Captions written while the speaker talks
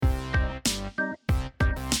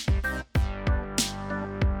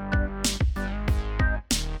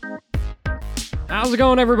How's it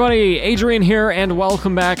going, everybody? Adrian here, and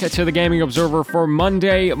welcome back to the Gaming Observer for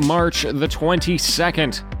Monday, March the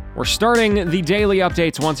 22nd. We're starting the daily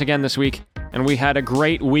updates once again this week, and we had a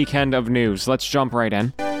great weekend of news. Let's jump right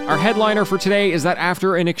in. Our headliner for today is that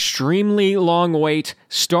after an extremely long wait,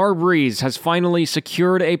 Starbreeze has finally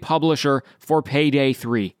secured a publisher for Payday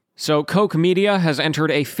 3. So Koch Media has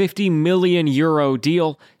entered a €50 million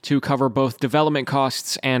deal to cover both development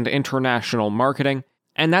costs and international marketing.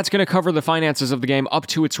 And that's going to cover the finances of the game up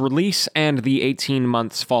to its release and the 18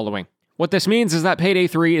 months following. What this means is that Payday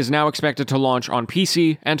 3 is now expected to launch on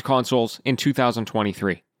PC and consoles in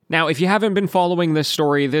 2023. Now, if you haven't been following this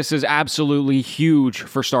story, this is absolutely huge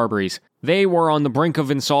for Starbreeze. They were on the brink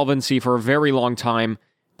of insolvency for a very long time.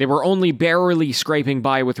 They were only barely scraping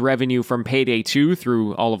by with revenue from Payday 2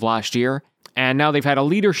 through all of last year. And now they've had a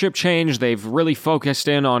leadership change. They've really focused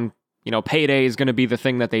in on, Payday is going to be the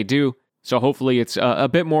thing that they do. So hopefully it's a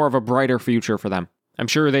bit more of a brighter future for them. I'm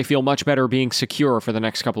sure they feel much better being secure for the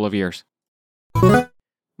next couple of years.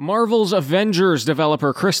 Marvel's Avengers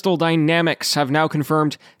developer Crystal Dynamics have now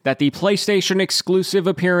confirmed that the PlayStation exclusive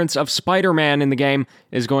appearance of Spider-Man in the game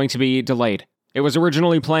is going to be delayed. It was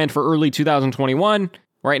originally planned for early 2021.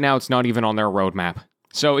 Right now it's not even on their roadmap.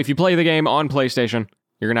 So if you play the game on PlayStation,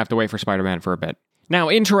 you're going to have to wait for Spider-Man for a bit. Now,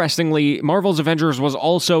 interestingly, Marvel's Avengers was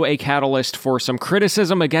also a catalyst for some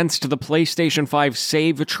criticism against the PlayStation 5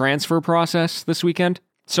 save transfer process this weekend.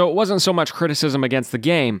 So it wasn't so much criticism against the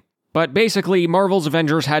game, but basically Marvel's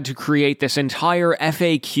Avengers had to create this entire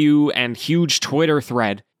FAQ and huge Twitter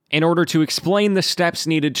thread in order to explain the steps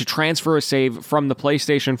needed to transfer a save from the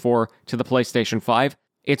PlayStation 4 to the PlayStation 5.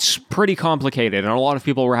 It's pretty complicated, and a lot of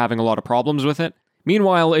people were having a lot of problems with it.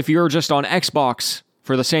 Meanwhile, if you're just on Xbox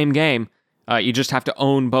for the same game, you just have to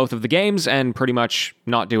own both of the games and pretty much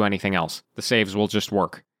not do anything else. The saves will just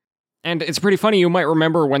work. And it's pretty funny, you might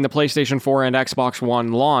remember when the PlayStation 4 and Xbox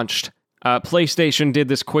One launched, PlayStation did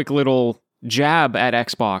this quick little jab at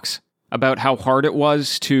Xbox about how hard it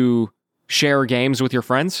was to share games with your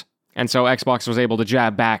friends. And so Xbox was able to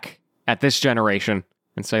jab back at this generation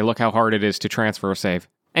and say, look how hard it is to transfer a save.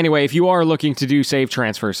 Anyway, if you are looking to do save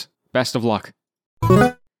transfers, best of luck.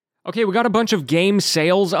 Okay, we got a bunch of game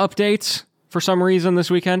sales updates for some reason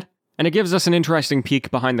this weekend, and it gives us an interesting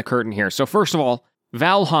peek behind the curtain here. So first of all,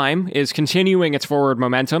 Valheim is continuing its forward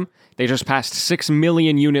momentum. They just passed 6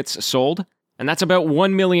 million units sold, and that's about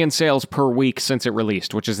 1 million sales per week since it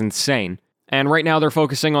released, which is insane. And right now they're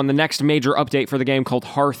focusing on the next major update for the game called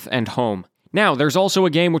Hearth and Home. Now, there's also a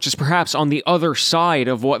game which is perhaps on the other side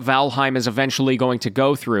of what Valheim is eventually going to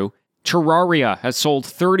go through. Terraria has sold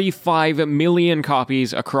 35 million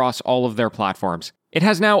copies across all of their platforms. It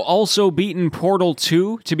has now also beaten Portal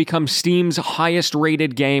 2 to become Steam's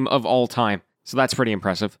highest-rated game of all time. So that's pretty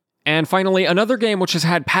impressive. And finally, another game which has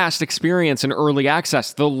had past experience in early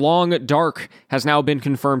access, The Long Dark, has now been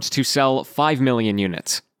confirmed to sell 5 million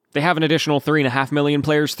units. They have an additional 3.5 million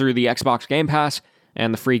players through the Xbox Game Pass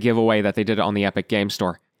and the free giveaway that they did on the Epic Game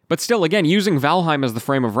Store. But still, again, using Valheim as the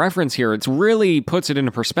frame of reference here, it really puts it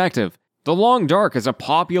into perspective. The Long Dark is a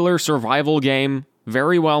popular survival game,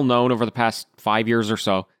 very well known over the past 5 years or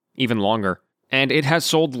so, even longer, and it has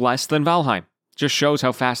sold less than Valheim. Just shows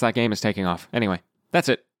how fast that game is taking off. Anyway, that's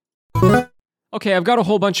it. Okay, I've got a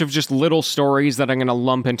whole bunch of just little stories that I'm going to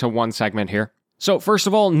lump into one segment here. So first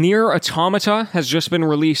of all, Nier Automata has just been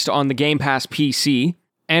released on the Game Pass PC,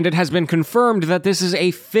 and it has been confirmed that this is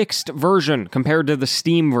a fixed version compared to the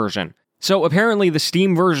Steam version. So apparently the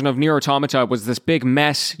Steam version of Nier Automata was this big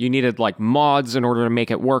mess. You needed mods in order to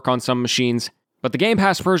make it work on some machines. But the Game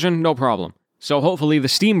Pass version, no problem. So hopefully the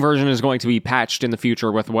Steam version is going to be patched in the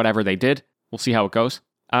future with whatever they did. We'll see how it goes.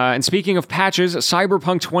 And speaking of patches,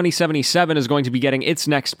 Cyberpunk 2077 is going to be getting its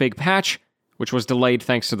next big patch, which was delayed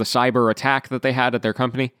thanks to the cyber attack that they had at their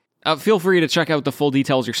company. Feel free to check out the full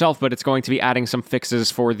details yourself, but it's going to be adding some fixes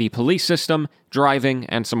for the police system, driving,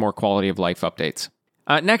 and some more quality of life updates.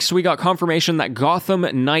 Next, we got confirmation that Gotham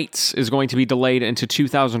Knights is going to be delayed into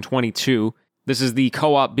 2022. This is the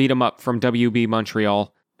co-op beat-em-up from WB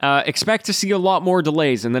Montreal. Expect to see a lot more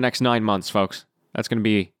delays in the next 9 months, folks. That's going to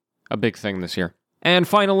be a big thing this year. And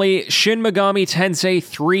finally, Shin Megami Tensei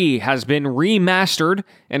 3 has been remastered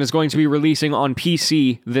and is going to be releasing on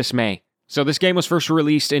PC this May. So this game was first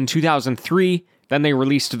released in 2003, then they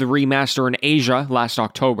released the remaster in Asia last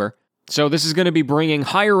October. So this is going to be bringing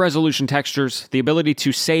higher resolution textures, the ability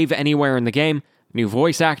to save anywhere in the game, new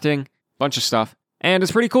voice acting, bunch of stuff. And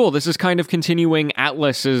it's pretty cool. This is kind of continuing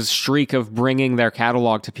Atlus's streak of bringing their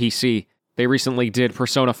catalog to PC. They recently did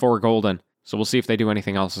Persona 4 Golden, so we'll see if they do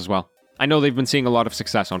anything else as well. I know they've been seeing a lot of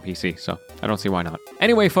success on PC, so I don't see why not.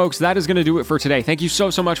 Anyway, folks, that is going to do it for today. Thank you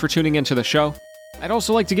so much for tuning into the show. I'd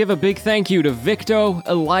also like to give a big thank you to Victo,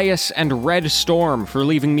 Elias, and Red Storm for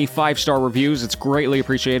leaving me 5-star reviews. It's greatly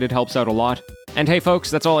appreciated, helps out a lot. And hey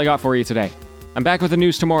folks, that's all I got for you today. I'm back with the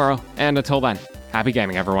news tomorrow, and until then, happy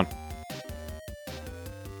gaming everyone.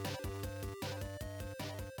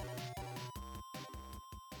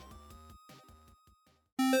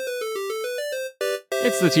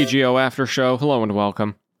 It's the TGO After Show. Hello and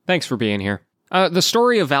welcome. Thanks for being here. The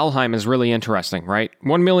story of Valheim is really interesting, right?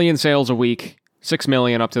 1 million sales a week, 6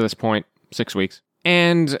 million up to this point, 6 weeks.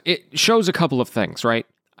 And it shows a couple of things, right?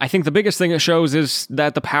 I think the biggest thing it shows is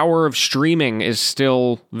that the power of streaming is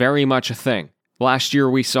still very much a thing. Last year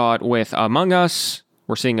we saw it with Among Us,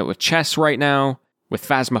 we're seeing it with chess right now, with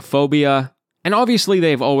Phasmophobia, and obviously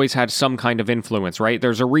they've always had some kind of influence, right?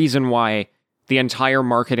 There's a reason why the entire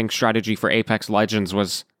marketing strategy for Apex Legends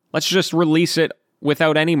was, let's just release it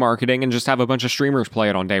without any marketing and just have a bunch of streamers play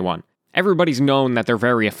it on day one. Everybody's known that they're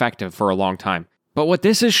very effective for a long time. But what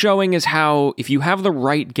this is showing is how, if you have the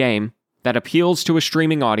right game that appeals to a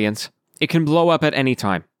streaming audience, it can blow up at any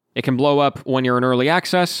time. It can blow up when you're in early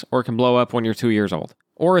access, or it can blow up when you're 2 years old.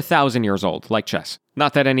 Or 1,000 years old, like chess.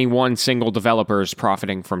 Not that any one single developer is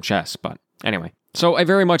profiting from chess, but anyway. So I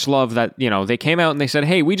very much love that, they came out and they said,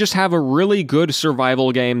 hey, we just have a really good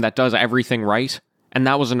survival game that does everything right, and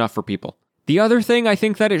that was enough for people. The other thing I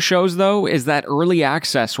think that it shows, though, is that early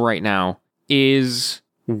access right now is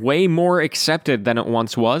way more accepted than it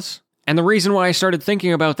once was. And the reason why I started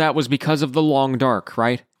thinking about that was because of The Long Dark,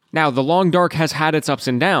 right? Now, The Long Dark has had its ups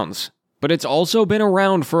and downs, but it's also been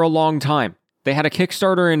around for a long time. They had a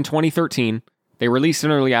Kickstarter in 2013. They released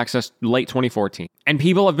in early access late 2014. And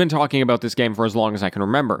people have been talking about this game for as long as I can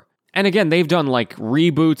remember. And again, they've done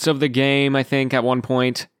reboots of the game, I think, at one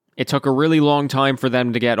point. It took a really long time for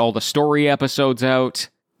them to get all the story episodes out.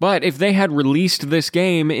 But if they had released this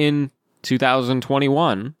game in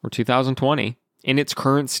 2021 or 2020 in its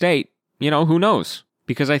current state, who knows?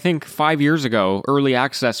 Because I think 5 years ago, early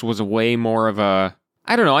access was way more of a...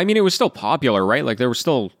 I don't know, it was still popular, right? There was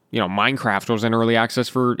still, Minecraft was in early access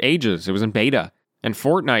for ages. It was in beta. And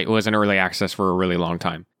Fortnite was in early access for a really long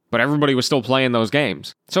time. But everybody was still playing those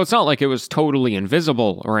games. So it's not like it was totally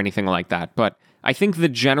invisible or anything like that. But I think the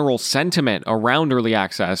general sentiment around early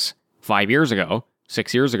access 5 years ago,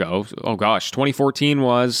 6 years ago, 2014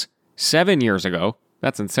 was 7 years ago.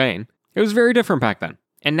 That's insane. It was very different back then.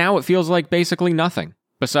 And now it feels like basically nothing.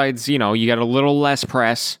 Besides, you get a little less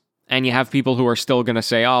press, and you have people who are still going to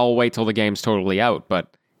say, oh, I'll wait till the game's totally out.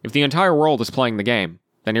 But if the entire world is playing the game,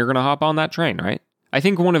 then you're going to hop on that train, right? I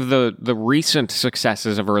think one of the recent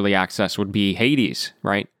successes of early access would be Hades,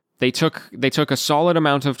 right? They took a solid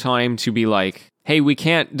amount of time to be like, hey, we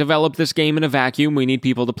can't develop this game in a vacuum. We need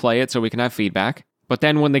people to play it so we can have feedback. But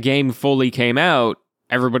then when the game fully came out,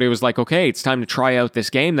 everybody was like, okay, it's time to try out this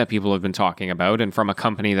game that people have been talking about and from a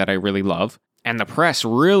company that I really love. And the press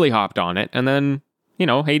really hopped on it. And then,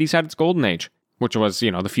 Hades had its golden age, which was,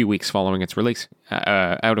 the few weeks following its release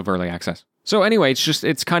out of early access. So anyway,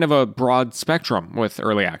 it's kind of a broad spectrum with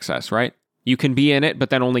early access, right? You can be in it, but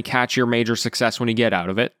then only catch your major success when you get out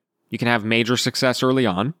of it. You can have major success early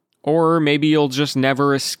on, or maybe you'll just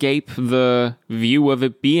never escape the view of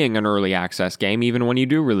it being an early access game, even when you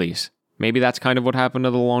do release. Maybe that's kind of what happened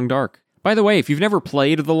to The Long Dark. By the way, if you've never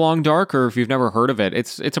played The Long Dark, or if you've never heard of it,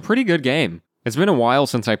 it's a pretty good game. It's been a while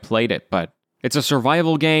since I played it, but it's a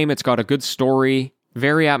survival game, it's got a good story,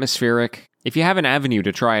 very atmospheric. If you have an avenue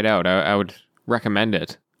to try it out, I would recommend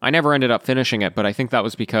it. I never ended up finishing it, but I think that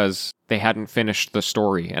was because they hadn't finished the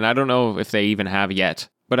story, and I don't know if they even have yet.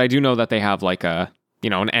 But I do know that they have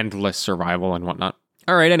an endless survival and whatnot.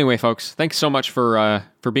 All right, anyway, folks, thanks so much for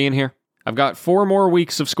being here. I've got 4 more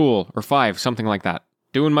weeks of school, or 5, something like that.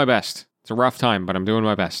 Doing my best. It's a rough time, but I'm doing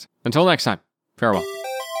my best. Until next time, farewell.